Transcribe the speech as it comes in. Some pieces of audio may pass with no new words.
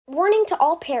Warning to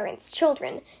all parents,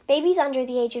 children, babies under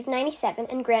the age of 97,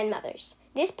 and grandmothers.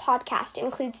 This podcast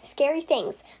includes scary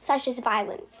things such as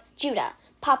violence, Judah,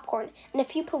 popcorn, and a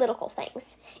few political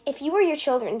things. If you or your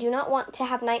children do not want to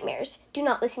have nightmares, do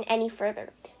not listen any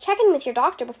further. Check in with your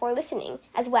doctor before listening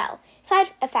as well. Side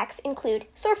effects include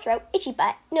sore throat, itchy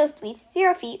butt, nosebleeds,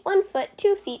 0 feet, 1 foot,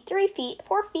 2 feet, 3 feet,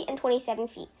 4 feet, and 27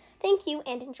 feet. Thank you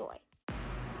and enjoy.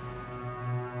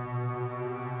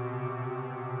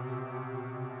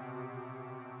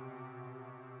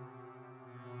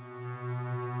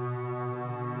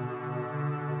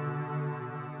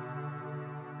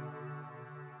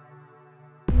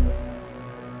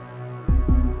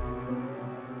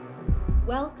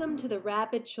 Welcome to the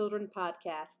Rabid Children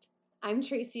Podcast. I'm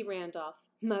Tracy Randolph,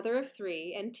 mother of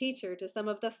 3 and teacher to some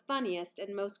of the funniest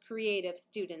and most creative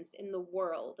students in the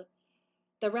world.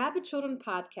 The Rabid Children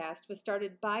Podcast was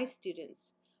started by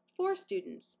students, for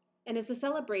students, and is a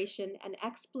celebration and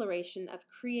exploration of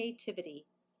creativity.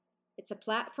 It's a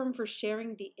platform for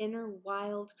sharing the inner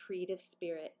wild creative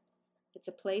spirit. It's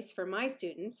a place for my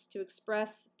students to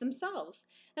express themselves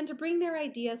and to bring their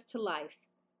ideas to life,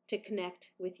 to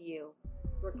connect with you.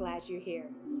 We're glad you're here.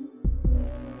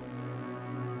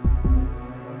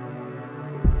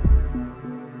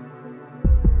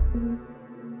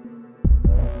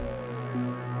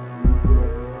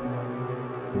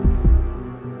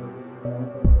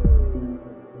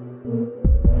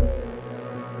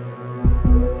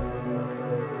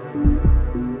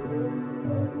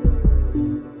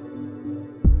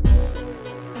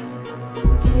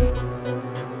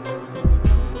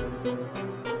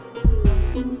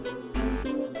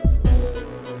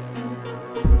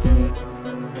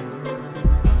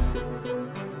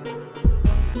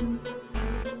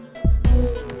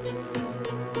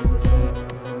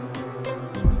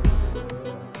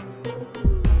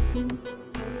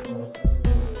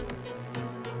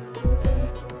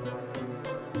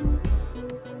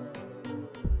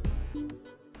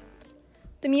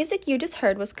 The music you just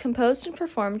heard was composed and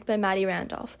performed by Matthew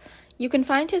Randolph. You can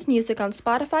find his music on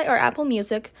Spotify or Apple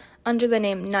Music under the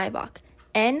name Nivok,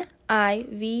 N-I-V-O-C-K.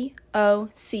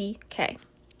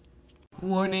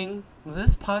 Warning,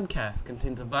 this podcast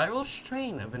contains a viral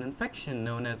strain of an infection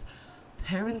known as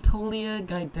Parentolia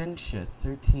gigantea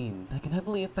 13 that can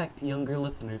heavily affect younger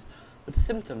listeners with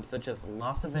symptoms such as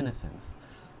loss of innocence.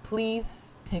 Please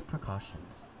take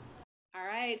precautions. All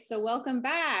right, so welcome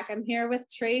back. I'm here with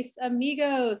Tres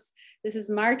Amigos. This is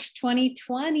March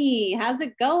 2020. How's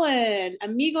it going?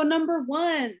 Amigo number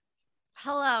 1.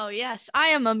 Hello, yes, I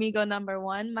am Amigo number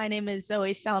 1. My name is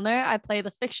Zoe Sellner. I play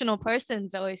the fictional person,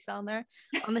 Zoe Sellner,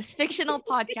 on this fictional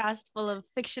podcast full of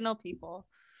fictional people.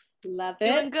 Love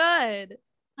it. Doing good.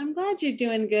 I'm glad you're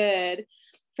doing good.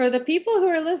 For the people who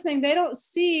are listening, they don't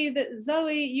see that,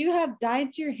 Zoe, you have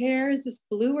dyed your hair. Is this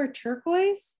blue or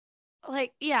turquoise?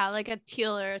 Like a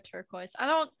teal or a turquoise.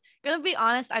 Gonna be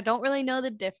honest, I don't really know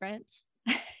the difference.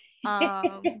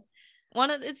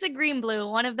 It's a green blue.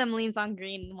 One of them leans on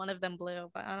green and one of them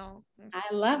blue, but I don't.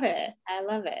 I love it.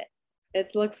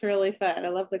 It looks really fun. I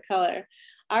love the color.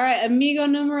 All right, amigo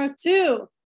numero 2.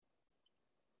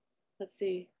 Let's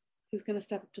see who's gonna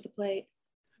step up to the plate.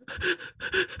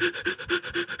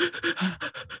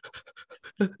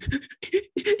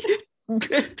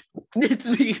 It's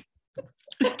me,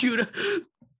 Judah.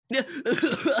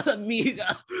 Amigo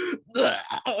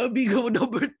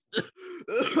number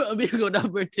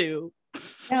 2.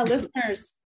 Now,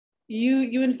 listeners,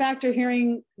 you in fact are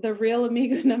hearing the real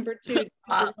amigo number 2,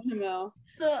 Geronimo.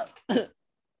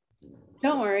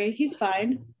 Don't worry, he's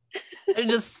fine. I'm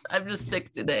just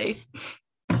sick today.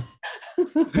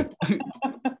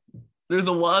 There's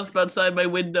a wasp outside my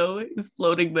window. It's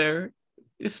floating there.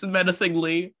 It's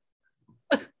menacingly.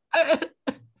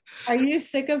 Are you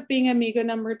sick of being amigo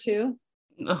number 2?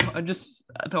 No, I'm just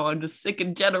sick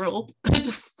in general.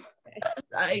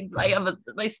 I have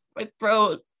my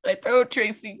throat,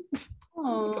 Tracy.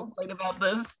 Oh. Complain about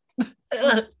this.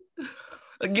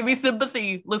 Give me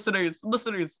sympathy, listeners,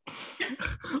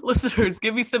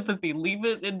 give me sympathy. Leave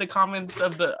it in the comments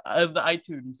of the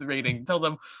iTunes rating. Tell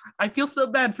them I feel so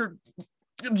bad for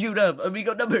Judah,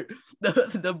 amigo number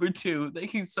 2. That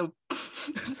he's so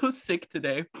sick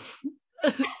today.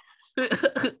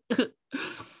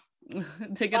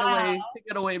 Take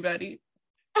it away, Maddie.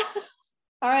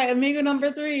 All right, amigo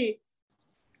number 3.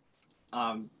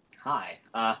 Hi.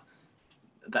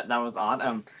 That was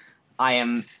odd. I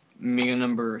am amigo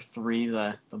number 3,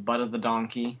 the butt of the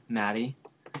donkey, Maddie.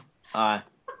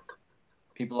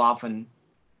 People often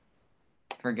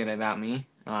forget about me.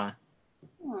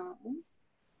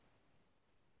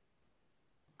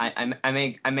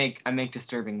 I make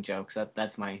disturbing jokes.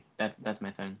 That's my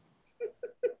thing.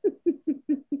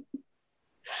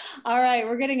 All right,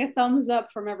 we're getting a thumbs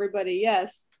up from everybody.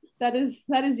 Yes, that is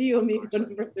you, amigo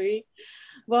number 3.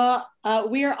 Well,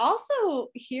 we are also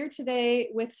here today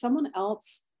with someone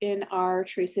else in our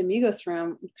Tres Amigos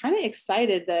room. I'm kind of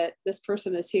excited that this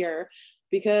person is here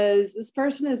because this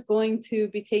person is going to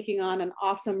be taking on an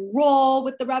awesome role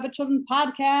with the Rabbit Children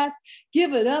podcast.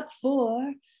 Give it up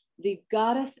for the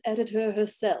goddess editor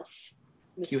herself,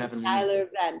 Miss Skylar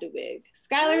Vandeweg.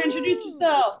 Skylar, introduce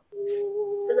yourself.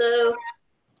 Hello.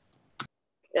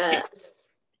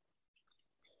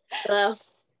 Hello.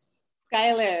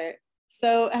 Skylar,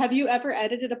 so have you ever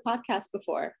edited a podcast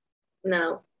before?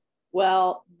 No.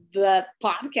 Well, the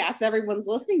podcast everyone's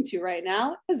listening to right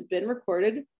now has been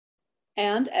recorded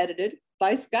and edited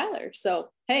by Skylar.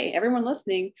 So, hey, everyone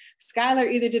listening, Skylar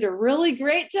either did a really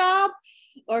great job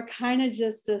or kind of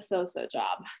just a so-so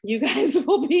job. You guys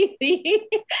will be the.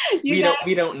 We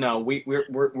don't know. We're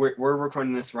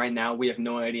recording this right now. We have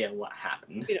no idea what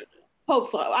happened. We don't know.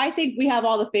 Hopefully, I think we have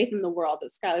all the faith in the world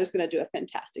that Skylar's going to do a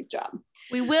fantastic job.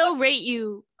 We will rate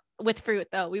you with fruit,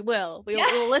 though. We will.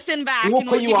 We'll listen back and we'll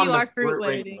put give you on our the fruit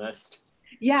rating rating list.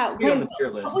 Yeah,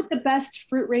 what would the best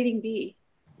fruit rating be?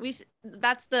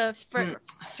 That's the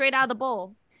straight out of the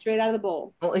bowl. Straight out of the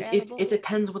bowl. Well, it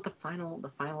depends what the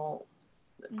final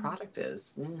product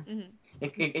is. Yeah. Mm-hmm.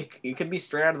 It could be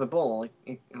straight out of the bowl.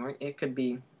 It could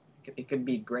be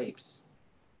grapes.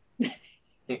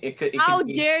 How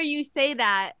dare you say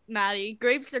that, Maddie?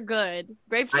 Grapes are good.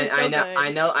 Grapes are so good. I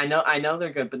know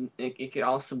they're good, but it could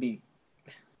also be.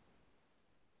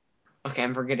 Okay,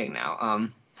 I'm forgetting now.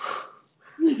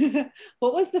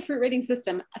 What was the fruit rating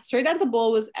system? Straight out of the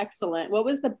bowl was excellent. What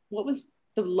was the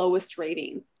lowest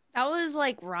rating? That was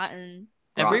like rotten.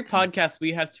 Every podcast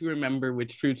we have to remember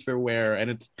which fruits were where,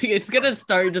 and it's gonna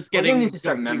start just getting. We're going to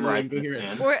start memorizing this,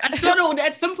 man.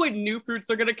 At some point, new fruits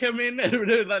are gonna come in, and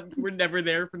we're never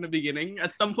there from the beginning.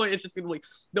 At some point, it's just gonna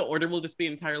the order will just be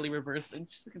entirely reversed.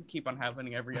 It's just gonna keep on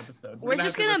happening every episode. We're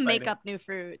just gonna make up new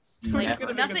fruits. Like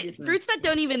nothing, fruits that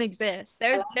don't even exist.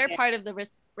 They're part of the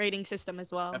rating system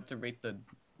as well. I have to rate the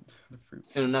fruit.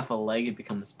 Soon enough, a leg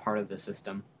becomes part of the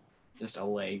system. Just a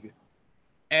leg.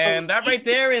 And that right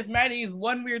there is Maddie's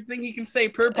one weird thing he can say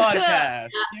per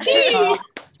podcast.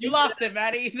 You lost it,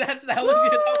 Maddie. That was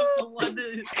the one.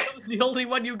 That was the only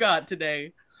one you got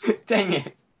today. Dang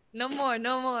it. No more.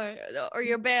 Or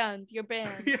you're banned. You're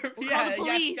banned. We'll call the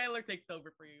police. Skylar takes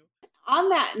over for you. On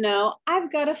that note, I've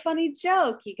got a funny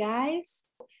joke, you guys.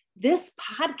 This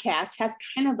podcast has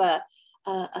kind of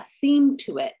a theme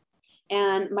to it.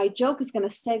 And my joke is going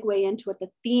to segue into what the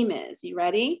theme is. You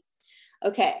ready?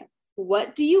 Okay.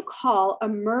 What do you call a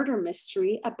murder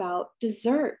mystery about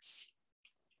desserts?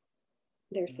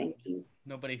 They're thinking.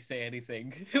 Nobody say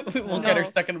anything. We'll get her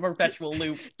stuck in a perpetual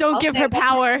loop. Don't give her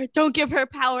power. Don't give her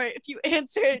power. If you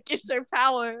answer, it gives her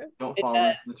power. Don't fall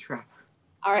into the trap.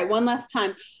 All right, one last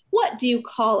time. What do you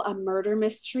call a murder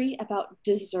mystery about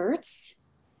desserts?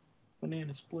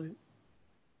 Banana split.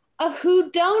 A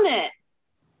whodunit.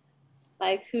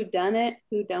 Like whodunit,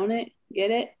 whodunit. Get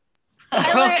it?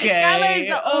 Skylar is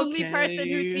the only person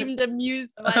who seemed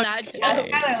amused by that joke.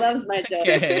 Skylar loves my jokes.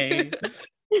 Okay.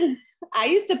 I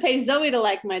used to pay Zoe to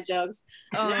like my jokes.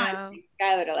 Oh, now I pay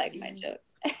Skylar to like my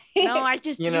jokes. No, I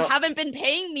just you haven't been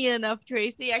paying me enough,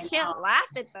 Tracy. I can't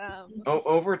laugh at them.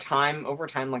 Over time,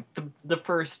 like the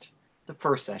first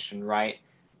session, right?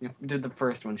 We did the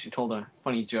first one. She told a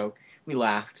funny joke. We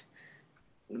laughed.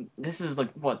 This is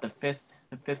like what the fifth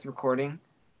recording.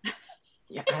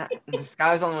 Yeah,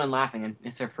 Skylar's the only one laughing, and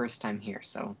it's her first time here,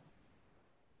 so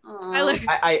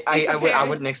I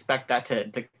wouldn't expect that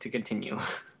to continue.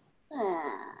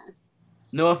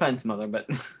 No offense, Mother, but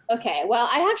okay. Well,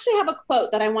 I actually have a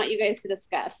quote that I want you guys to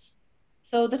discuss.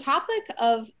 So the topic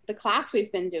of the class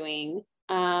we've been doing,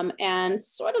 and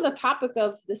sort of the topic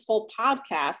of this whole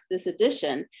podcast, this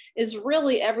edition, is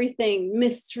really everything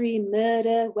mystery,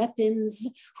 murder, weapons,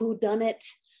 whodunit,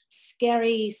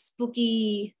 scary,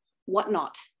 spooky,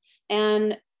 whatnot.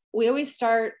 And we always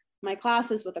start my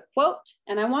classes with a quote,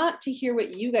 and I want to hear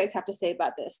what you guys have to say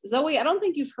about this. Zoe, I don't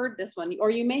think you've heard this one, or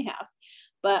you may have,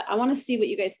 but I want to see what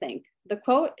you guys think. The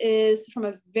quote is from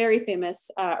a very famous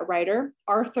writer,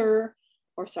 Sir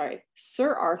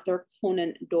Arthur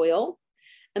Conan Doyle.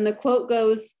 And the quote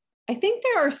goes, "I think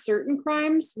there are certain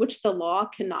crimes which the law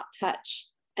cannot touch,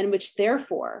 and which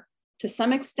therefore, to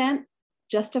some extent,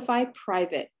 justify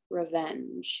private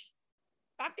revenge."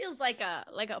 That feels like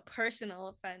a personal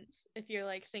offense if you're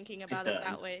like thinking about it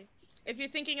that way. If you're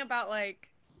thinking about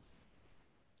like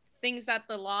things that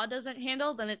the law doesn't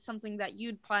handle, then it's something that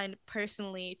you'd find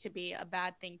personally to be a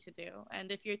bad thing to do.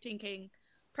 And if you're thinking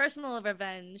personal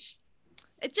revenge,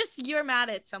 it's just you're mad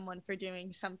at someone for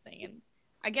doing something, and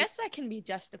I guess that can be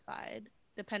justified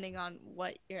depending on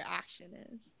what your action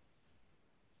is.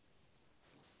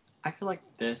 I feel like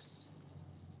this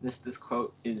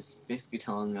quote is basically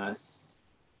telling us,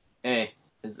 hey,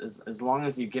 as long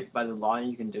as you get by the law,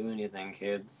 you can do anything,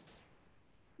 kids.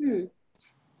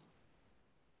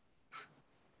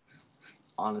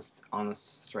 Honest,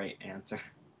 straight answer.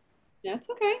 That's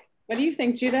okay. What do you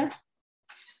think, Judah?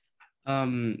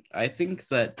 I think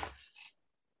that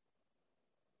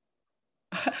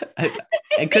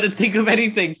I couldn't think of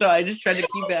anything, so I just tried to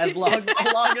keep it as long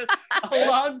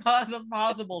pause as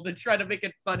possible to try to make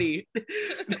it funny.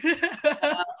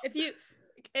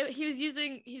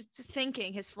 He's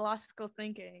thinking, his philosophical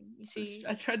thinking. You see,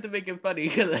 I tried to make it funny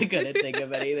because I couldn't think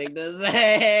of anything to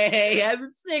say.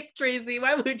 I'm sick, Tracy.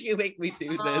 Why would you make me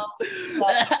do this?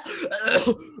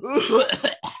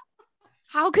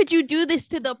 How could you do this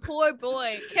to the poor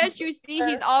boy? Can't you see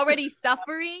he's already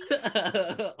suffering?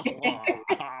 Oh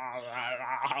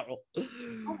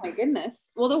my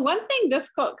goodness. Well, the one thing this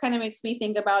quote kind of makes me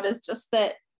think about is just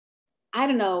that, I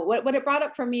don't know, what it brought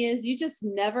up for me is you just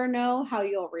never know how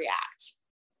you'll react.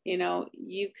 You know,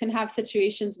 you can have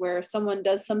situations where someone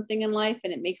does something in life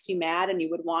and it makes you mad and you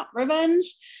would want revenge.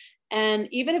 And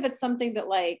even if it's something that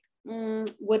like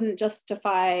wouldn't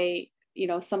justify, you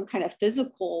know, some kind of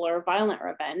physical or violent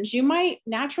revenge, you might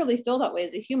naturally feel that way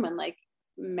as a human, like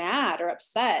mad or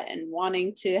upset and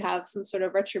wanting to have some sort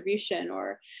of retribution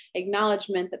or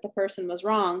acknowledgement that the person was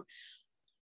wrong.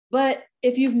 But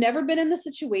if you've never been in the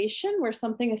situation where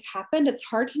something has happened, it's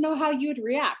hard to know how you would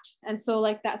react. And so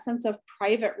like that sense of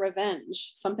private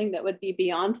revenge, something that would be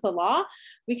beyond the law,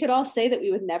 we could all say that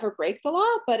we would never break the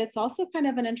law, but it's also kind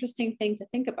of an interesting thing to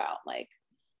think about, like,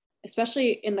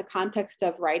 especially in the context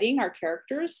of writing our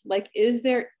characters, like, is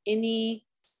there any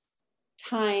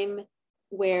time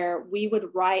where we would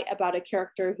write about a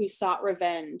character who sought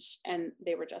revenge and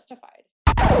they were justified?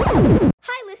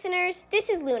 Hi listeners, this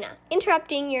is Luna,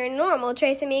 interrupting your normal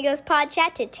Tres Amigos pod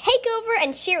chat to take over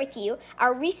and share with you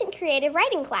our recent creative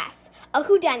writing class, A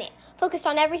Whodunit, focused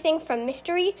on everything from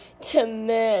mystery to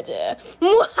murder.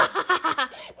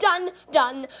 Dun,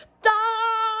 dun,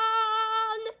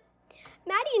 dun!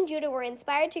 Maddie and Judah were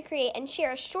inspired to create and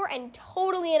share a short and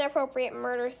totally inappropriate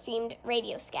murder-themed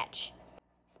radio sketch.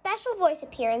 Special voice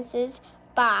appearances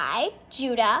by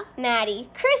Judah, Maddie,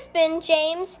 Crispin,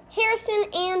 James, Harrison,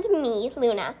 and me,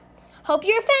 Luna. Hope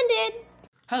you're offended!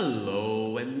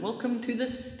 Hello, and welcome to the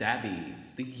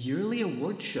Stabbies, the yearly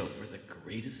award show for the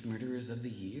greatest murderers of the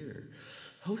year,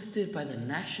 hosted by the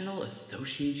National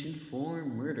Association for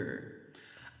Murder.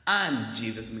 I'm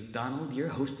Jesus McDonald, your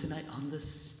host tonight on the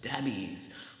Stabbies.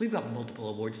 We've got multiple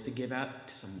awards to give out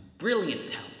to some brilliant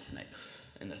talent tonight.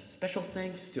 And a special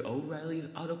thanks to O'Reilly's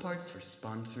Auto Parts for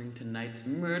sponsoring tonight's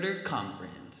murder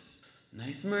conference.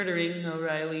 Nice murdering,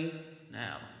 O'Reilly.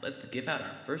 Now, let's give out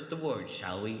our first award,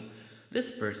 shall we?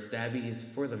 This first Stabby is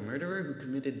for the murderer who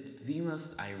committed the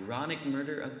most ironic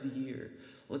murder of the year.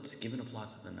 Let's give an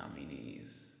applause to the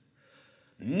nominees.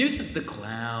 Nooses the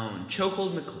Clown,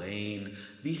 Chokehold McLean,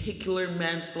 Vehicular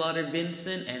Manslaughter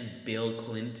Vincent, and Bill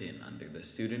Clinton under the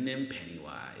pseudonym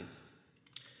Pennywise.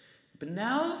 But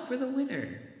now for the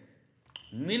winner.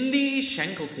 Mindy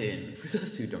Shankleton. For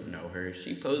those who don't know her,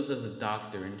 she posed as a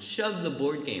doctor and shoved the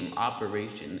board game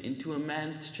Operation into a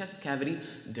man's chest cavity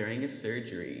during a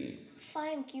surgery.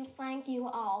 Thank you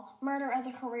all. Murder as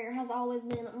a career has always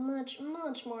been much,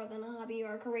 much more than a hobby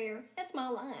or a career. It's my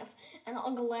life, and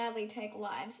I'll gladly take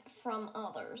lives from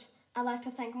others. I'd like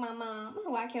to thank my mom,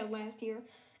 who I killed last year.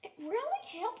 It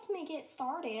really helped me get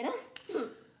started.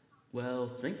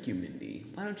 Well, thank you, Mindy.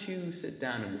 Why don't you sit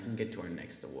down and we can get to our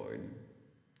next award.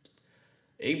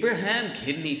 Abraham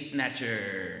Kidney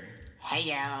Snatcher.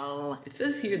 Heyo. It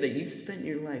says here that you've spent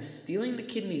your life stealing the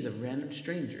kidneys of random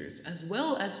strangers, as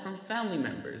well as from family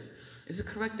members. Is it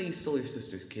correct that you stole your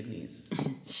sister's kidneys?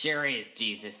 Sure is,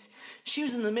 Jesus. She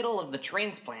was in the middle of the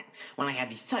transplant when I had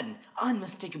the sudden,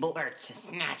 unmistakable urge to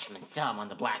snatch them and sell them on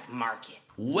the black market.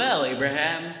 Well,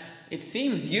 Abraham, it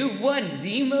seems you've won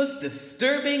the most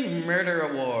disturbing murder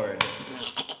award.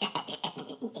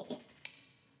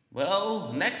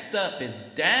 Well, next up is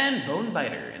Dan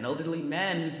Bonebiter, an elderly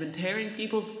man who's been tearing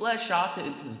people's flesh off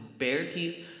with his bare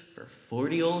teeth for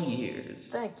 40 old years.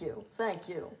 Thank you.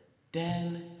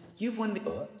 Dan, you've won the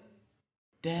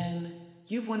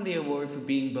award for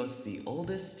being both the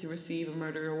oldest to receive a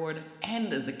murder award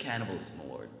and the cannibalism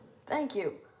award. Thank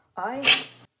you. Hello!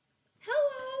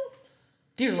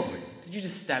 Dear Lord, did you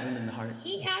just stab him in the heart?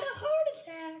 He had a heart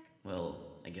attack. Well,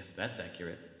 I guess that's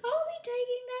accurate. I'll be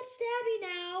taking that stabby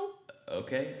now.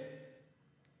 Okay.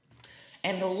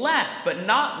 And last but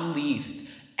not least,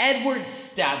 Edward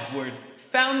Stabsworth,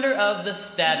 founder of the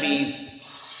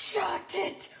Stabbies. Shut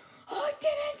it! I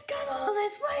didn't come all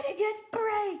this way to get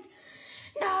praised.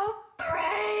 Now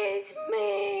praise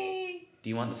me. Do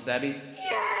you want the Stabby?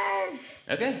 Yes!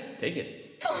 Okay, take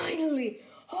it. Finally!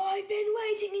 I've been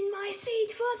waiting in my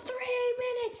seat for 3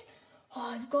 minutes.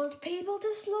 I've got people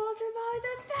to slaughter by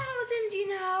the thousands, you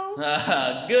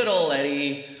know. Good old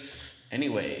Eddie.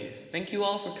 Anyways, thank you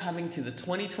all for coming to the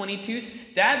 2022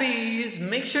 Stabbies.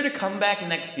 Make sure to come back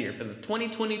next year for the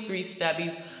 2023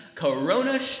 Stabbies.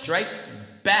 Corona Strikes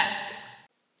Back.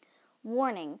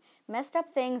 Warning, messed up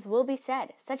things will be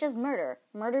said, such as murder,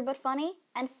 murder but funny,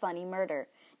 and funny murder.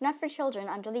 Not for children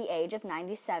under the age of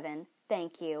 97.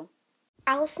 Thank you.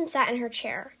 Allison sat in her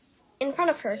chair. In front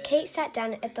of her, Kate sat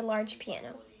down at the large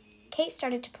piano. Kate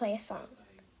started to play a song.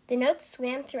 The notes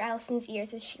swam through Allison's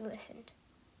ears as she listened.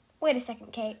 "Wait a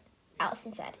second, Kate,"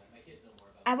 Allison said.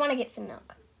 "I want to get some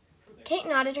milk." Kate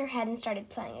nodded her head and started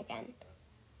playing again.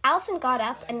 Allison got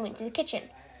up and went to the kitchen.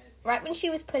 Right when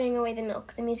she was putting away the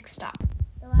milk, the music stopped.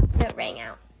 The last note rang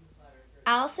out.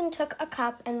 Allison took a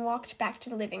cup and walked back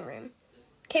to the living room.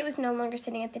 Kate was no longer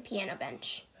sitting at the piano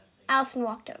bench. Allison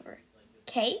walked over.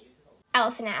 "Kate?"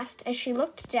 Allison asked. As she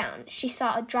looked down, she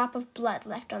saw a drop of blood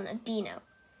left on the D note.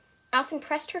 Allison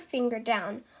pressed her finger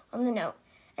down on the note,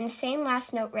 and the same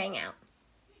last note rang out.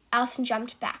 Allison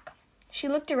jumped back. She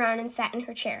looked around and sat in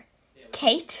her chair.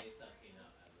 "Kate?"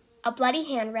 A bloody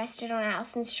hand rested on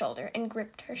Allison's shoulder and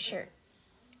gripped her shirt.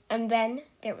 And then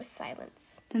there was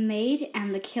silence. The Maid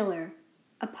and the Killer,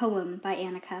 a poem by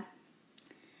Annika.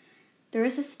 There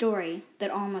is a story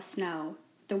that all must know.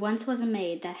 There once was a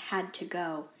maid that had to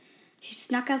go. She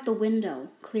snuck out the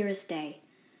window, clear as day.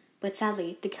 But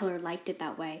sadly, the killer liked it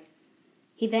that way.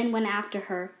 He then went after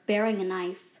her, bearing a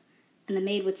knife, and the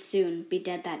maid would soon be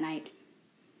dead that night.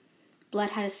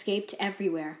 Blood had escaped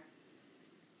everywhere.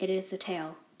 It is a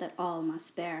tale that all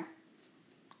must bear.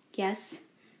 Yes,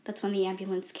 that's when the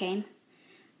ambulance came.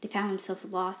 They found themselves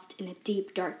lost in a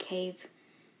deep, dark cave.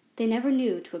 They never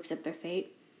knew to accept their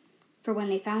fate, for when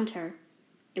they found her,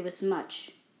 it was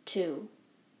much too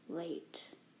late.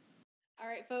 All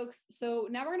right, folks. So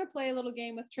now we're going to play a little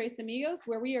game with Tres Amigos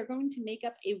where we are going to make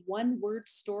up a one-word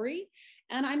story.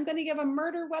 And I'm going to give a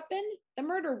murder weapon. The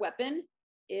murder weapon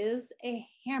is a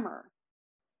hammer.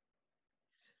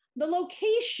 The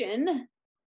location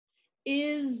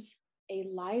is a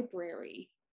library.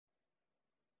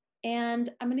 And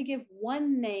I'm going to give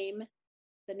one name.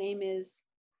 The name is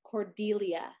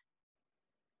Cordelia.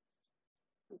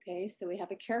 Okay, so we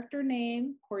have a character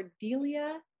name,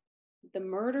 Cordelia. The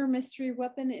murder mystery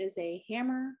weapon is a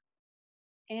hammer,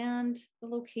 and the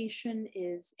location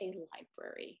is a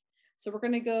library. So we're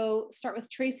going to go start with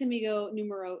Tres Amigo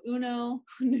numero uno,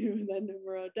 then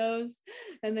numero dos,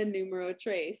 and then numero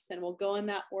tres. And we'll go in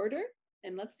that order,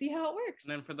 and let's see how it works.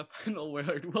 And then for the final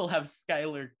word, we'll have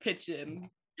Skylar pitch in.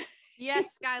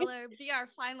 Yes, Skylar, be our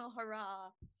final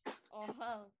hurrah.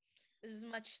 This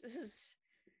is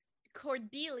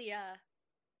Cordelia.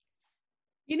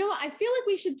 You know, I feel like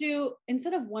we should do,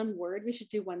 instead of one word, we should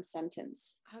do one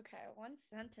sentence. Okay, one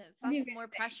sentence. That's more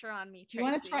pressure on me, Tracy. You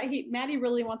want to try? Maddie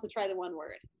really wants to try the one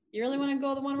word. You really want to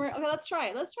go the one word? Okay, let's try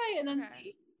it. Let's try it and then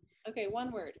see. Okay,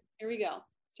 one word. Here we go.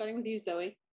 Starting with you,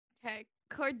 Zoe. Okay,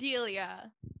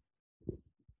 Cordelia.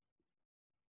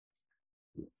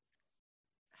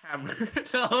 Hammer.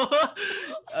 No.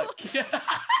 Okay.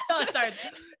 Oh, sorry.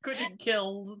 Couldn't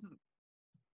kill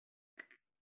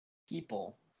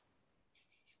people.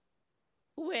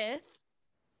 With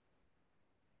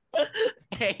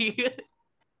a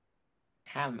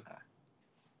hammer.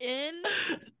 In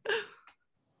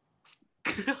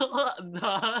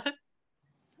the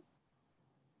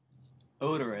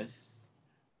odorous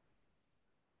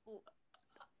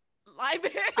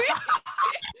library.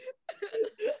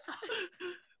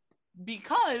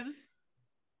 Because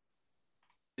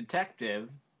detective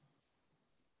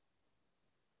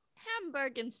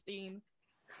Hamburgenstein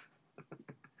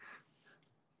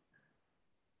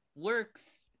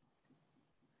works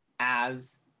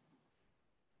as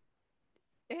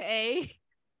a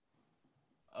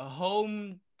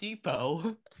Home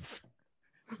Depot.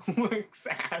 Works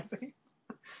as a...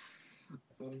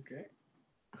 Okay.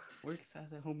 Works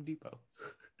as a Home Depot.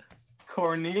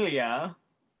 Cornelia.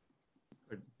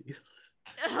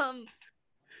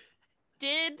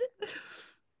 Didn't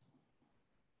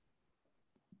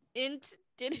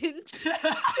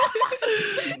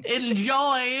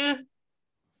enjoy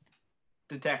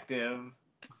detective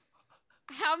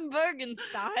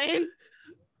Hamburgenstein.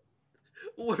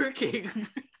 Working.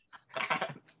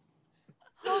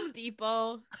 Home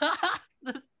Depot.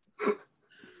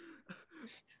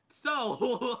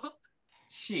 So.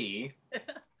 She.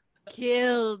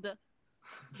 Killed.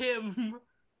 Him.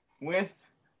 With.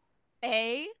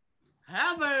 A.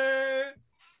 Hammer.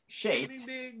 Shaped. Ding,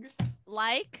 ding.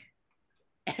 Like.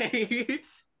 A.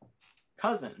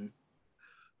 Cousin.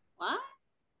 What?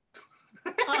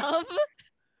 Of.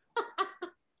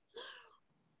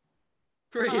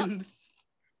 Prince.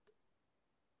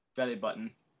 Belly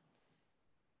button.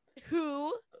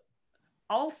 Who.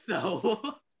 Also.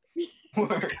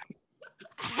 Word.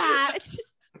 Hat.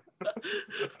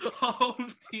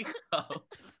 Home Depot.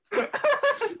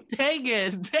 Dang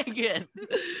it.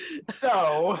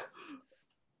 So.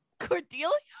 Cordelia.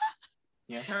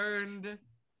 Yeah. Turned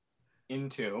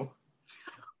Into.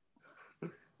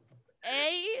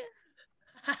 A.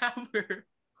 hammer.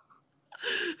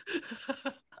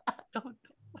 I don't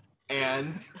know.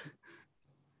 And.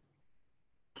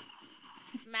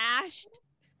 Smashed.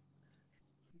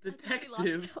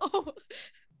 Detective. Oh.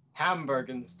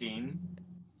 Hamburgenstein.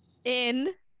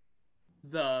 In.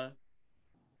 The.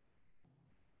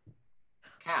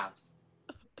 Calves.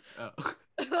 Oh.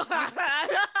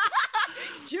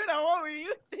 Judah, what were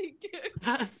you thinking?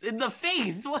 That's in the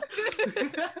face. What?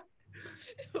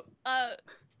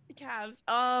 Calves.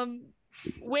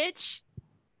 Which.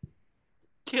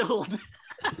 Killed.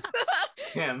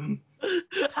 Him.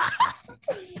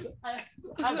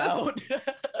 I'm out.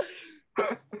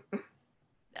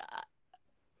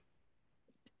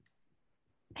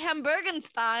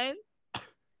 Hamburgenstein.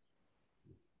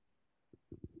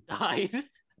 Died.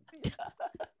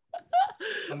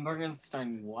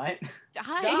 Hamburgenstein what?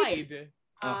 Died.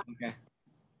 Oh, okay.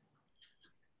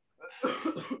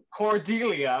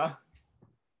 Cordelia.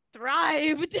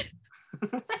 Thrived.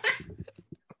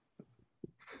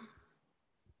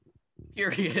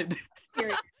 Period.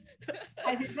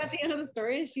 I think that's the end of the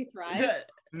story. She thrived.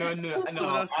 No. No,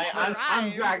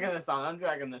 I'm dragging this on.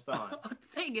 Oh,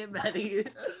 dang it, Maddie.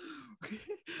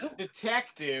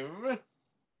 Detective.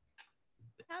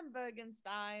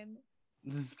 Hamburgenstein.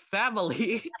 This is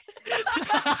family.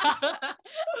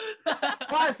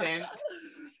 Wasn't.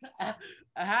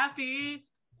 Happy.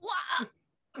 What?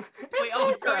 Wait,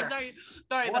 oh, sorry.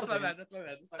 That's my bad.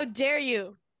 How dare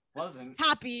you? Wasn't.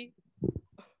 Happy.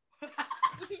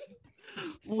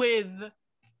 With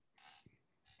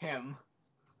Him.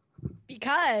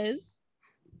 Because.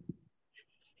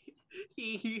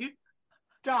 he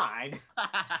Died.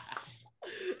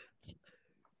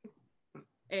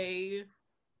 A.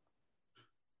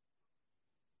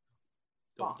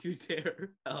 Don't Fox. you dare.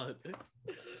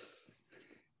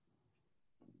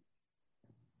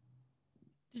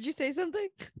 Did you say something?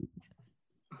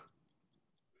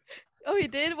 Oh, he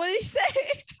did? What did he say?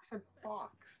 I said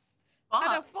fox.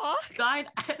 At a fox? Died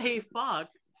at a fox.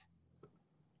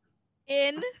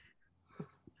 In.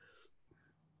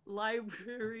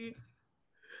 Library.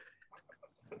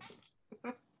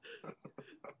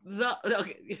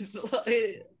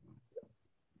 Okay.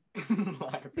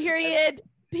 Period.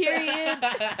 The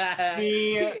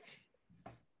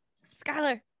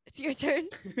Skylar, it's your turn.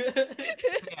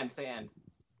 say end.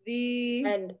 The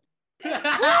And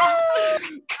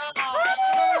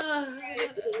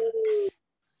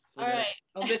all right.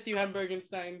 I'll miss you,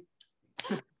 Hamburgenstein.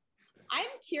 I'm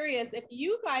curious if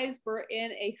you guys were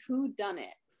in a whodunit,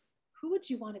 who would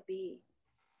you want to be?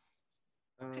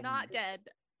 Not dead.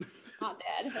 Not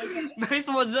dead. Okay. Nice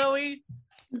one, Zoe.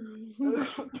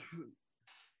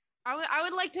 I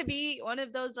would like to be one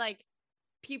of those like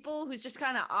people who's just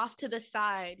kind of off to the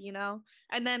side, you know,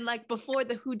 and then like before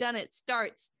the whodunit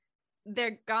starts,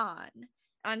 they're gone.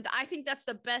 And I think that's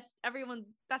the best.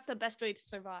 That's the best way to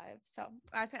survive. So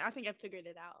I think I figured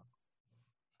it out.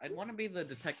 I'd want to be the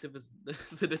detective's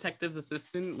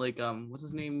assistant, like what's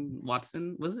his name?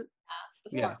 Watson, was it?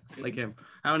 Yeah, like him.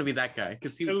 I want to be that guy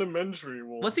because he Elementary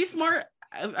one. was he smart?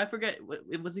 I forget.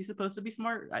 Was he supposed to be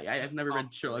smart? I've never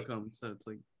read Sherlock Holmes, so it's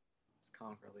like It's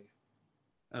comic relief.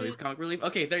 oh, he's comic relief.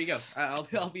 Okay, there you go.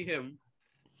 I'll be him.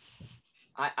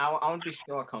 I want to be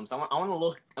Sherlock Holmes. I want to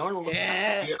look.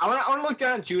 Yeah. I want to look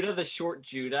down at Judah, the short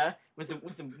Judah with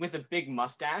the big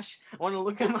mustache. I want to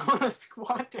look at him. I want to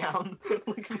squat down,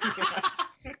 look at the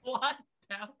eyes, Squat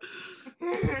down.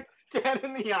 dead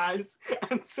in the eyes,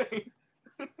 and say,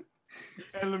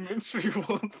 "Elementary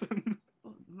Watson."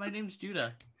 My name's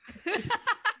Judah.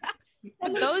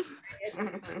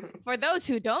 For those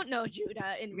who don't know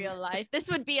Judah in real life,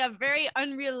 this would be a very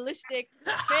unrealistic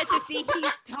fantasy.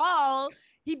 He's tall.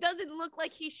 He doesn't look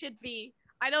like he should be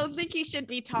I don't think he should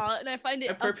be tall, and I find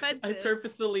it offensive. I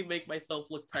purposefully make myself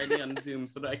look tiny on Zoom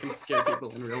so that I can scare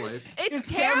people in real life.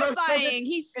 It's terrifying.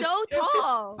 He's so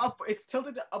tall. It's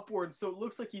tilted upwards, so it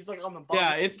looks like he's like on the bottom.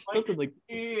 Yeah, it's tilted like.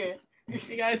 Yeah.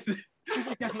 Hey guys. He's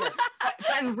like down here.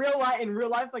 But in real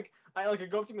life, like I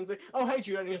go up to him and say, "Oh, hey,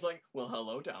 Judah," and he's like, "Well,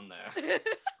 hello down there."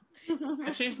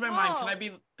 I changed my mind. Can I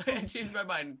be? I changed my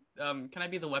mind. Can I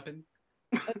be the weapon?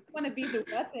 You want to be the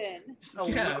weapon?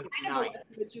 Yeah. What kind of weapon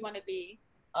would you want to be?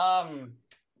 Let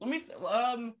me.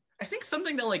 I think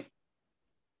something that like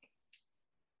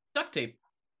duct tape.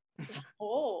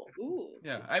 Oh, ooh.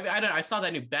 Yeah, I don't. I saw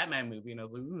that new Batman movie and I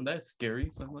was like, ooh, that's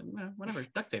scary. So I'm like, whatever,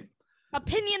 duct tape.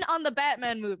 Opinion on the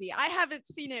Batman movie. I haven't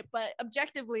seen it, but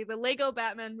objectively, the Lego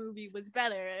Batman movie was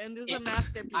better and is a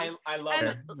masterpiece. I love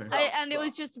it. And it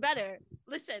was just better.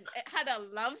 Listen, it had a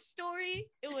love story.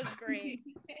 It was great.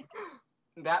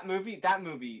 That movie.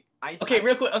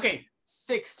 Real quick. Okay,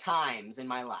 6 times in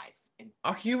my life.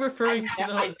 Are you referring to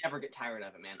the? I never get tired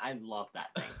of it, man. I love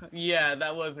that thing. Yeah,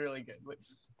 that was really good,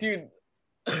 dude.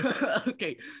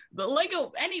 Okay,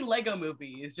 any Lego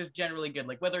movie is just generally good.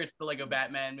 Like whether it's the Lego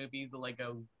Batman movie, the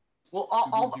Lego. Well,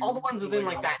 all the ones within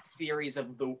like that series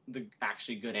of the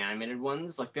actually good animated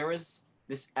ones. Like there was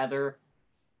this other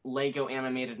Lego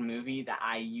animated movie that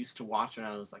I used to watch when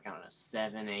I was like, I don't know,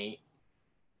 7, 8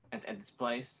 at this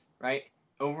place, right?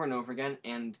 Over and over again,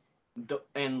 and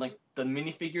like the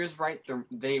minifigures, right?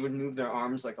 They would move their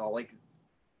arms like all like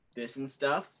this and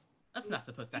stuff. That's not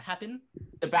supposed to happen.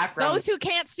 The background. Those who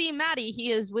can't see Maddie, he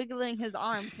is wiggling his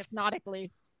arms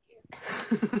hypnotically.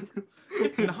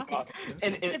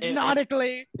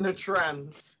 Hypnotically. In a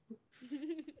trance.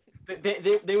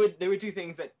 They would do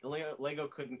things that Lego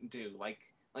couldn't do. Like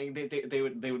they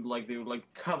would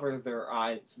cover their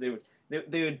eyes. They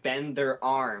would bend their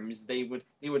arms. They would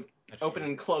open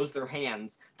and close their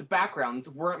hands. The backgrounds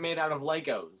weren't made out of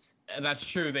Legos. That's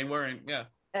true. They weren't. Yeah.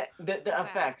 The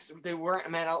effects, they weren't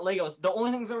made out of Legos. The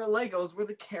only things that were Legos were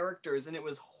the characters, and it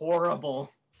was horrible.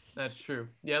 That's true.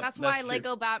 Yeah. That's why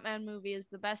Lego Batman movie is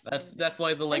the best. That's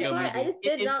why the Lego movie. I just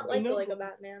did not like the Lego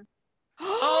Batman.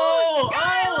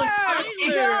 Skylar!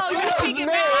 No, you take it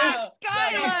back,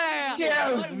 Skylar!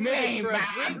 Excuse me, man.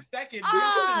 Don't disrespect him in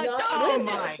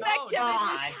this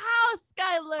house,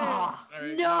 Skylar!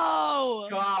 No!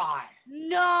 God!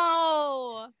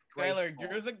 No! Skylar,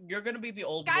 you're gonna be the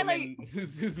old woman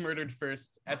who's murdered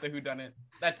first at the Whodunit.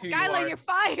 That's who Skylar, you are. you're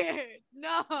fired.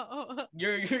 No.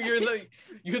 You're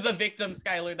the victim,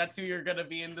 Skylar. That's who you're gonna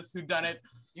be in this Whodunit.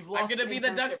 You've lost. I'm gonna be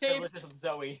the duct tape. With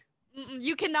Zoe.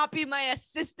 You cannot be my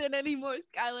assistant anymore,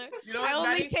 Skylar. You know what, I only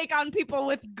Maddie? take on people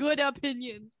with good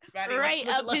opinions. Maddie,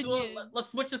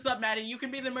 let's switch this up, Maddie. You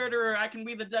can be the murderer. I can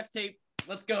be the duct tape.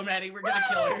 Let's go, Maddie. We're gonna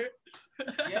kill her.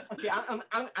 Yeah. Okay. I'm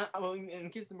in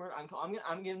case the murder. I'm gonna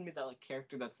be that like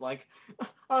character that's like,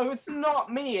 oh, it's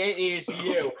not me. It is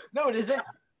you. No, it isn't.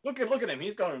 Look at him.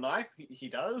 He's got a knife. He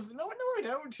does. No, I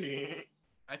don't.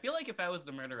 I feel like if I was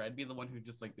the murderer, I'd be the one who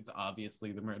just like it's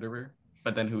obviously the murderer,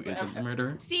 but then who isn't the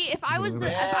murderer? See, if I was in a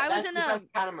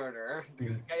best kind of murderer.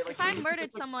 If I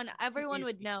murdered someone, everyone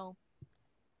would know.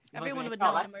 Everyone would oh,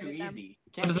 know I that's too murdered them. easy.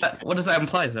 What does that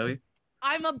imply, Zoe?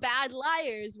 I'm a bad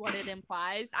liar is what it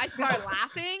implies. I start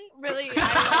laughing. Really,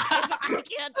 I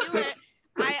can't do it.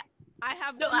 I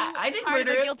have I didn't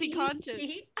murder a guilty conscience.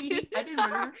 I didn't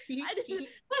murder.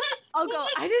 I'll go.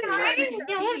 I didn't murder.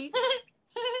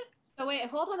 So wait,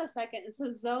 hold on a second. So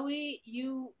Zoe,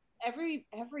 every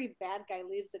bad guy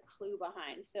leaves a clue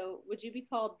behind. So would you be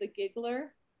called the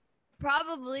Giggler?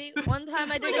 Probably. One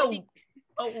time I did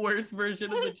a worse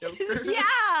version of the Joker. Yeah,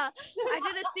 I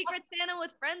did a Secret Santa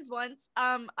with friends once.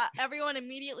 Everyone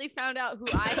immediately found out who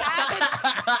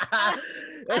I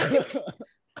had.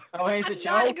 Oh, hey, is it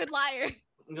Joe? I'm not a good liar.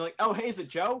 And you're like, oh, hey, is it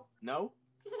Joe? No.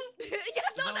 Yeah,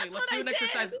 no, Zoe, that's let's what do I an did.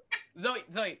 exercise.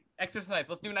 Zoe, exercise.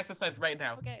 Let's do an exercise right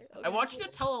now. Okay. I want you to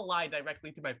tell a lie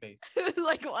directly to my face.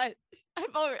 Like what? I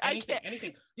can't.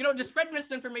 Anything. You know, just spread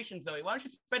misinformation, Zoe. Why don't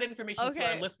you spread information to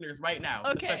our listeners right now,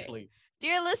 especially.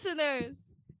 Dear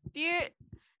listeners, dear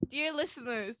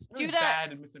listeners, really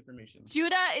bad misinformation.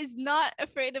 Judah is not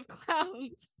afraid of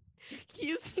clowns.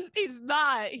 He's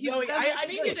not. Zoe, I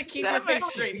need you to keep your face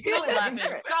straight. Stop laughing.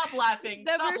 Stop laughing.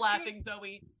 Stop laughing,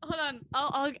 Zoe. Hold on.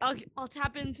 I'll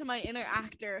tap into my inner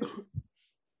actor.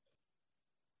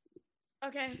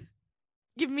 Okay.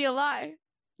 Give me a lie.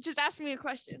 Just ask me a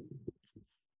question.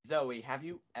 Zoe, have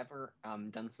you ever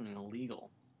done something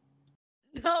illegal?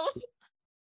 No.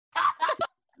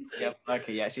 Yep.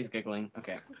 Okay. Yeah, she's giggling.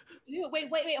 Okay. Wait.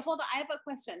 Hold on. I have a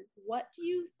question. What do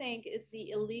you think is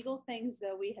the illegal thing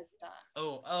Zoe has done?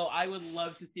 Oh, I would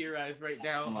love to theorize right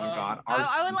now. Oh my God.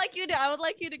 I would like you to go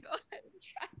ahead and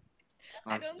try.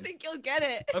 I don't think you'll get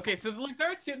it. Okay, so like there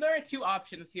are two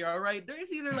options here, all right?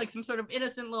 There's either like some sort of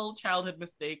innocent little childhood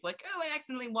mistake, like, oh, I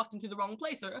accidentally walked into the wrong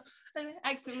place, or I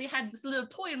accidentally had this little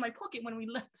toy in my pocket when we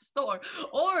left the store,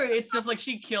 or it's just like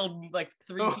she killed like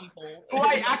 3 people. Oh,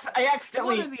 I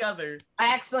accidentally. One or the other.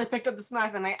 I accidentally picked up this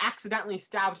knife and I accidentally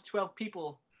stabbed 12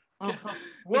 people. Oh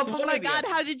my God,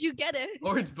 how did you get it?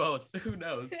 Or it's both. Who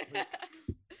knows?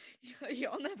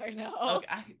 You'll never know.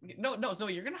 Okay, no,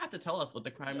 Zoe, you're gonna have to tell us what the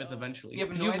crime is eventually.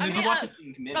 Did you watch it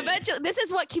being committed? Eventually, this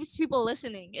is what keeps people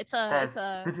listening. It's a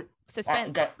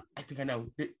suspense. I think I know.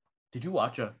 Did you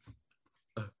watch a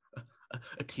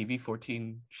TV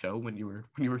 14 show when you were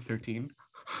 13?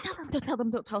 Don't tell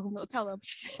them.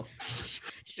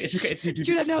 It's okay.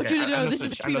 Judah, no. This is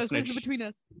between us. This is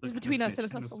between us.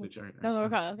 No,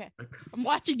 okay. I'm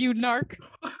watching you, narc.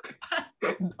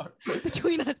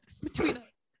 Between us.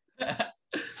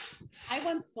 I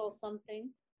once stole something.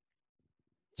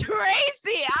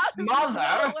 Tracy, out of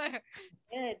Mother. nowhere.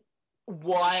 Good.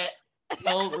 What?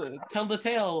 Tell the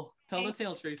tale. Tell the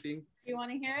tale, Tracy. You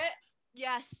want to hear it?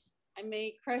 Yes. I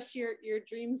may crush your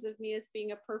dreams of me as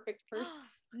being a perfect person.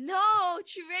 No,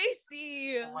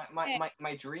 Tracy.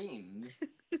 My dreams.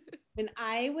 When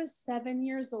I was 7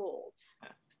 years old,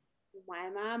 my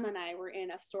mom and I were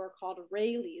in a store called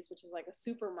Rayleigh's, which is like a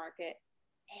supermarket,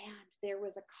 and there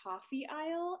was a coffee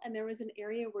aisle, and there was an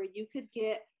area where you could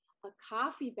get a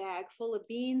coffee bag full of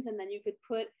beans, and then you could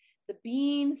put the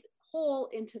beans whole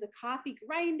into the coffee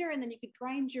grinder, and then you could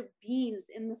grind your beans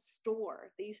in the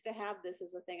store. They used to have this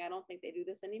as a thing. I don't think they do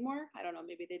this anymore. I don't know,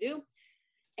 maybe they do.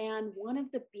 And one of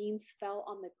the beans fell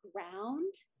on the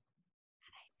ground,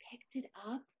 and I picked it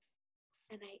up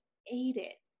and I ate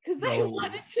it because I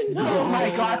wanted to know. Oh my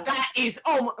God, that is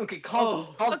okay.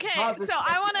 Call this, so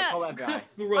I want call that guy. to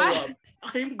throw up.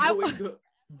 I'm going to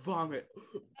vomit.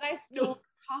 But I stole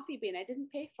coffee bean. I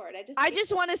didn't pay for it. I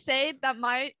just want to say that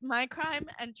my crime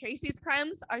and Tracy's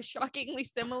crimes are shockingly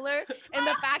similar in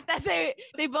the fact that they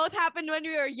both happened when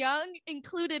we were young,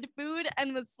 included food,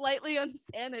 and was slightly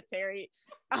unsanitary.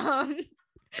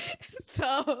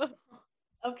 So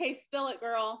okay, spill it,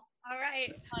 girl. All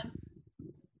right.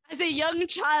 As a young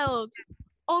child,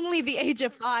 only the age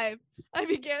of 5, I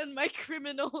began my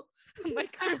criminal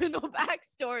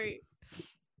backstory.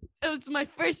 It was my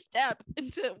first step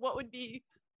into what would be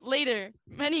later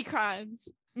many crimes,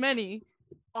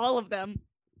 all of them.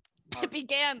 It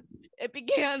began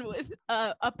with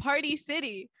a party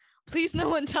city. Please, no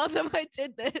one tell them I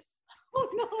did this. Oh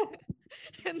no!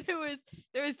 And there was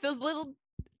those little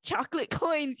chocolate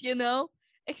coins,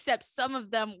 except some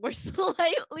of them were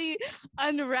slightly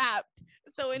unwrapped.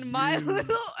 So in my little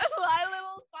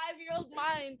 5-year-old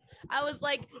mind, I was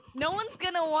like, no one's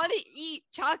gonna want to eat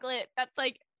chocolate that's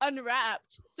like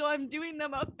unwrapped, so I'm doing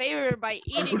them a favor by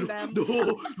eating them.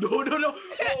 No.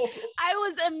 I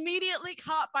was immediately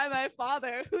caught by my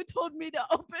father, who told me to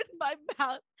open my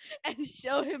mouth and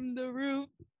show him the roof.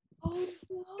 Oh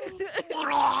no.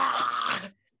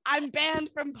 I'm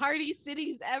banned from party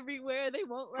cities everywhere. They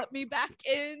won't let me back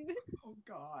in. Oh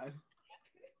God.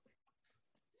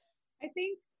 I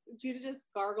think Judah just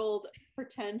gargled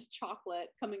pretend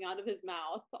chocolate coming out of his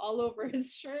mouth all over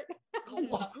his shirt.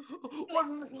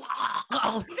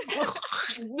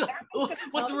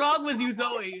 What's wrong with you,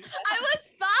 Zoe? I was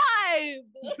 5.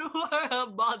 You are a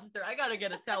monster. I gotta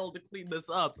get a towel to clean this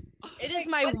up. It is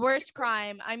my worst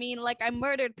crime. I mean, like, I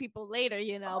murdered people later,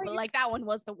 but like that one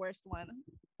was the worst one.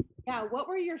 Yeah, what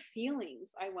were your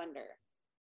feelings, I wonder?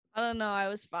 I don't know. I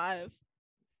was 5.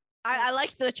 I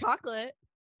liked the chocolate.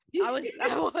 I was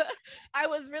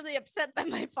really upset that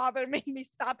my father made me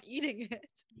stop eating it.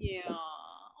 Yeah.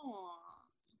 Aww.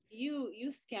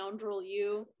 You scoundrel,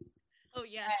 you. Oh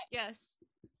yes, yes.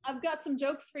 I've got some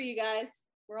jokes for you guys.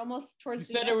 We're almost towards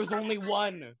the end. You said there was only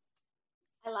one.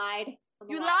 I lied.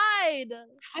 You lied.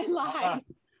 I lied.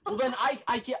 Well, then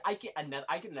I get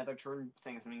another turn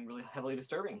saying something really heavily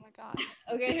disturbing. Oh my God.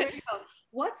 Okay, here we go.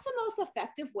 What's the most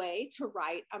effective way to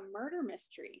write a murder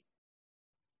mystery?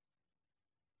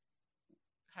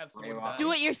 Have some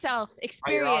do it yourself.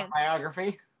 Experience.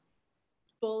 Biography.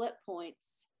 Bullet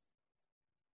points.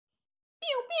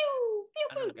 Pew pew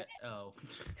pew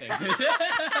pew.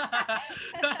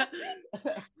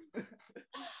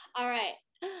 All right.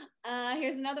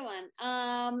 Here's another one.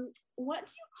 What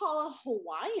do you call a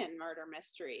Hawaiian murder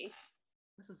mystery?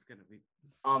 This is gonna be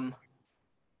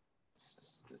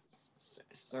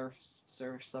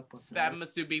serve sup with Spam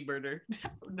Masubi murder.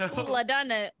 No.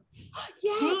 Whodunit.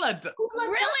 Yes.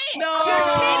 Really? No.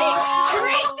 You're kidding,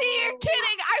 Tracy. You're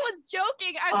kidding. I was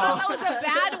joking. I thought that was a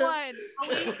bad one.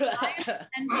 I am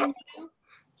sending you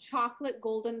chocolate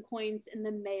golden coins in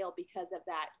the mail because of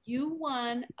that. You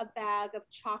won a bag of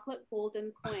chocolate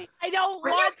golden coins. I don't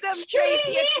want them,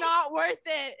 Tracy. It's not worth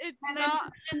it. It's and not. I'm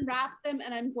going to unwrap them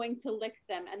and I'm going to lick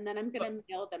them and then I'm going to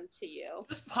mail them to you.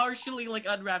 Just partially like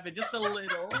unwrap it, just a little,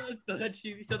 so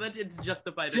that it's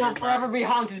justified. She'll forever be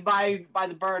haunted by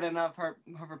the burden of her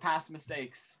past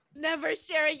mistakes. Never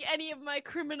sharing any of my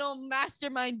criminal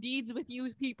mastermind deeds with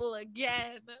you people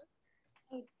again.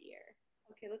 Oh dear.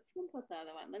 Okay, let's put the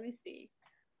other one. Let me see.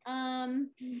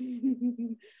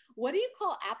 What do you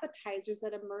call appetizers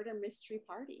at a murder mystery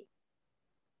party?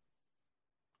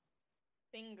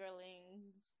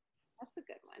 Fingerlings. That's a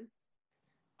good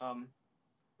one.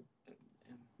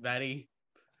 Maddie,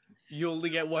 you only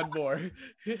get one more.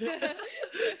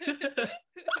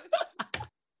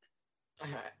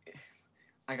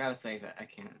 I gotta save it. I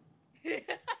can't.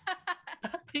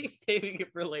 He's saving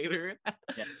it for later.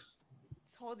 Yeah.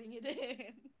 Holding it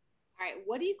in. All right,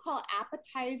 what do you call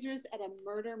appetizers at a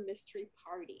murder mystery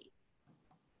party?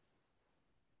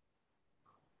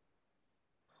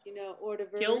 Do you know hors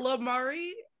d'oeuvres?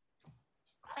 Killamari?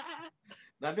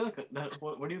 That'd be like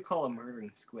what do you call a murdering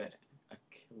squid? A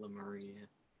killamari.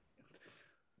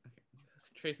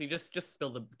 Tracy, just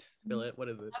spill it. What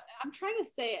is it? I'm trying to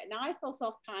say it now. I feel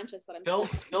self-conscious that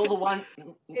I'm spill the one.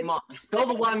 Spill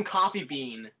the one coffee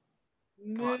bean.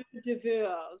 Hors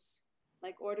d'oeuvres.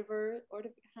 Like hors d'oeuvres.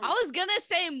 I was gonna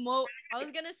say more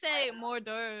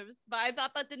d'oeuvres, but I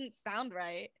thought that didn't sound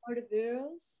right. Hors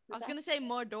d'oeuvres. I was gonna say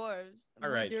more d'oeuvres.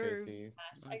 All right, Tracy.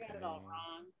 I got it all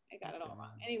wrong.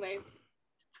 Anyway,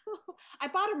 I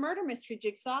bought a murder mystery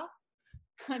jigsaw.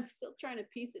 I'm still trying to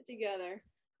piece it together.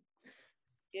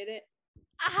 Get it?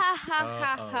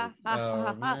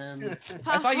 Oh, man.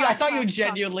 I thought you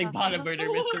genuinely bought a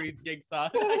murder mystery jigsaw.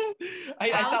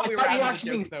 I thought we were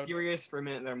actually being serious for a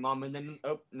minute there, Mom, and then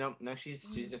no, she's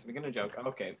just making a joke.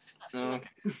 Okay. All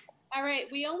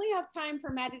right, we only have time for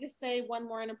Maddie to say one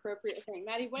more inappropriate thing.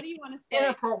 Maddie, what do you want to say?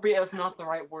 Inappropriate is not the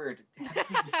right word.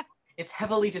 It's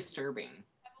heavily disturbing.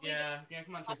 Yeah,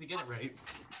 come on, Tracy, get it right.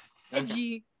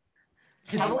 Okay.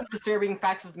 Heavily disturbing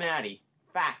facts with Maddie.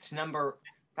 Fact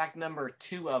number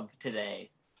 2 of today.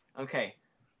 Okay.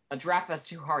 A giraffe has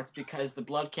 2 hearts because the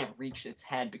blood can't reach its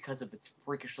head because of its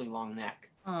freakishly long neck.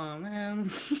 Oh,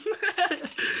 man.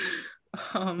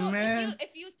 Man.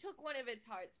 If you took one of its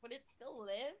hearts, would it still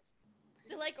live?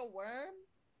 Is it like a worm?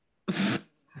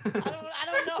 I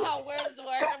don't know how worms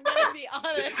work. I'm gonna be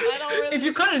honest. I don't really. If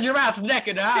you cut a giraffe's neck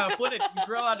in half, would it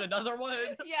grow out another one?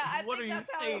 Yeah, I think that's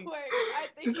how it works. I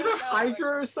think is it a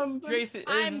hydra or something? Tracy,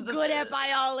 I'm good at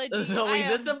biology. Zoe,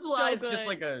 this implies just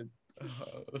like a.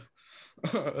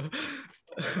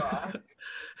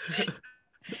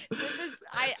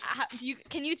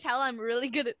 Can you tell I'm really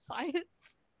good at science?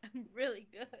 I'm really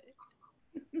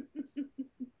good.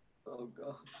 Oh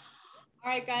god. All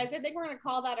right, guys. I think we're gonna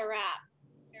call that a wrap.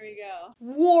 Here we go.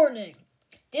 Warning.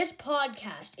 This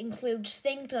podcast includes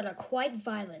things that are quite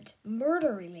violent,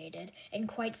 murder-related, and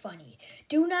quite funny.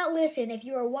 Do not listen if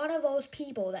you are one of those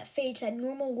people that faints at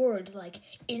normal words like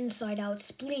inside-out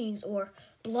spleens or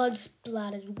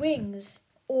blood-splattered wings,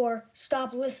 or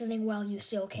stop listening while you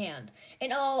still can,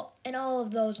 and all of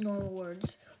those normal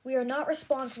words. We are not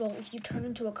responsible if you turn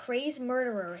into a crazed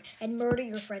murderer and murder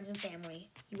your friends and family.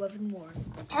 You have been warned.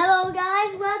 Hello,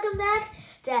 guys. Welcome back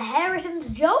to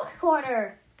Harrison's Joke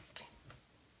Corner.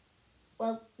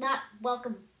 Well, not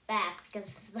welcome back, because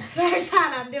this is the first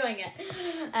time I'm doing it.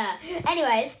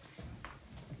 Anyways,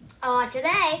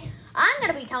 today, I'm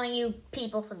going to be telling you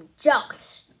people some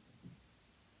jokes.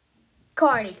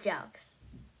 Corny jokes.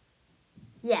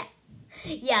 Yeah.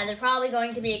 Yeah, they're probably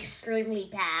going to be extremely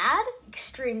bad,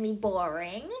 extremely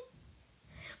boring,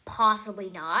 possibly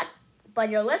not, but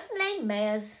you're listening, may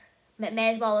as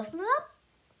well listen to them.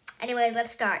 Anyways,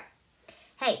 let's start.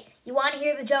 Hey, you want to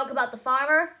hear the joke about the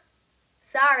farmer?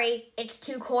 Sorry, it's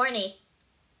too corny.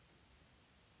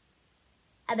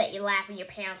 I bet you're laughing your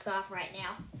pants off right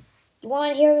now. You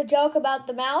want to hear the joke about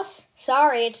the mouse?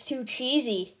 Sorry, it's too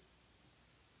cheesy.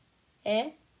 Eh?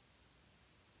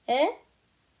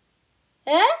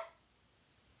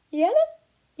 You get it?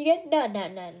 You get it? No, you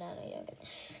don't get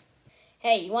it.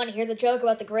 Hey, you want to hear the joke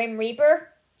about the Grim Reaper?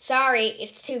 Sorry,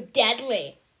 it's too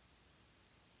deadly.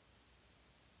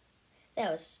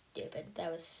 That was stupid.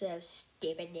 That was so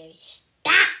stupid.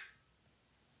 Stop!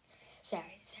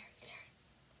 Sorry.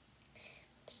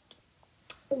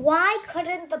 Why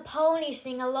couldn't the pony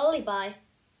sing a lullaby?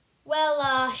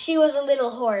 Well, she was a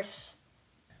little horse.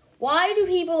 Why do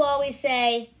people always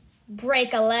say,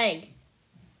 break a leg?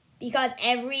 Because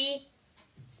every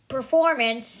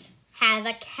performance has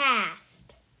a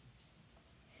cast.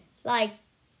 Like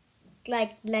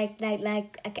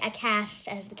a cast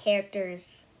as the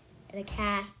characters. And a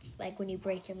cast like when you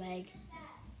break your leg.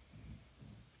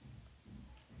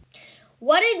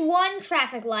 What did one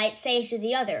traffic light say to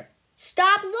the other?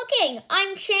 Stop looking!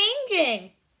 I'm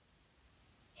changing!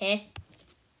 Huh?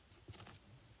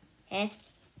 Huh?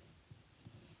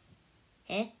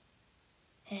 Huh?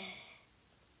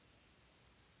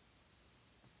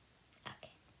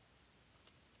 Okay.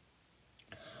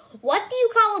 What do you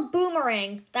call a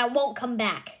boomerang that won't come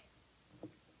back?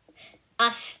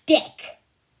 A stick.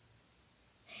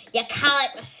 You call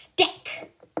it a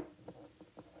stick.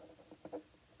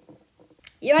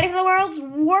 You ready for the world's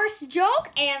worst joke?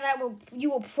 And you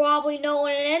will probably know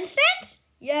in an instant.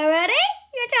 You ready?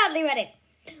 You're totally ready.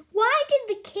 Why did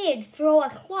the kid throw a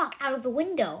clock out of the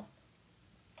window?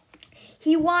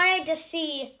 He wanted to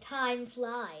see time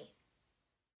fly.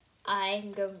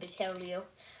 I'm going to tell you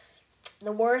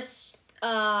the worst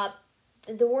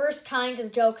kinds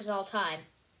of jokes of all time.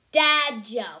 Dad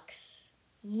jokes.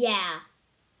 Yeah.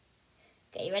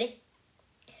 Okay, you ready?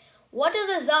 What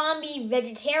does a zombie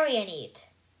vegetarian eat?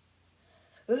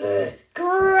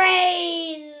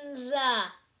 Grains!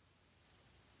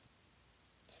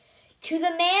 To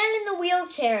the man in the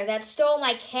wheelchair that stole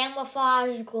my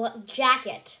camouflage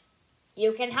jacket.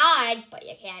 You can hide, but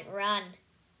you can't run.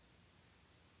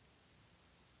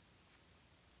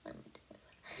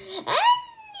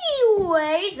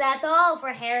 Anyways, that's all for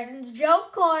Harrison's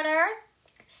Joke Corner.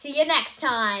 See you next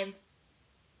time.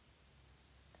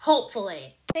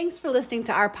 Hopefully. Thanks for listening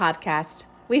to our podcast.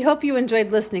 We hope you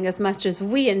enjoyed listening as much as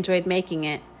we enjoyed making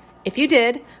it. If you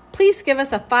did, please give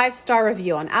us a 5-star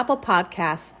review on Apple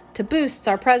Podcasts to boost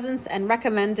our presence and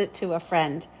recommend it to a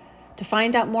friend. To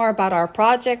find out more about our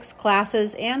projects,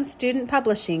 classes, and student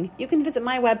publishing, you can visit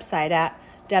my website at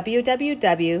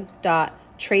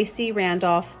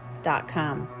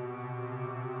www.tracyrandolph.com.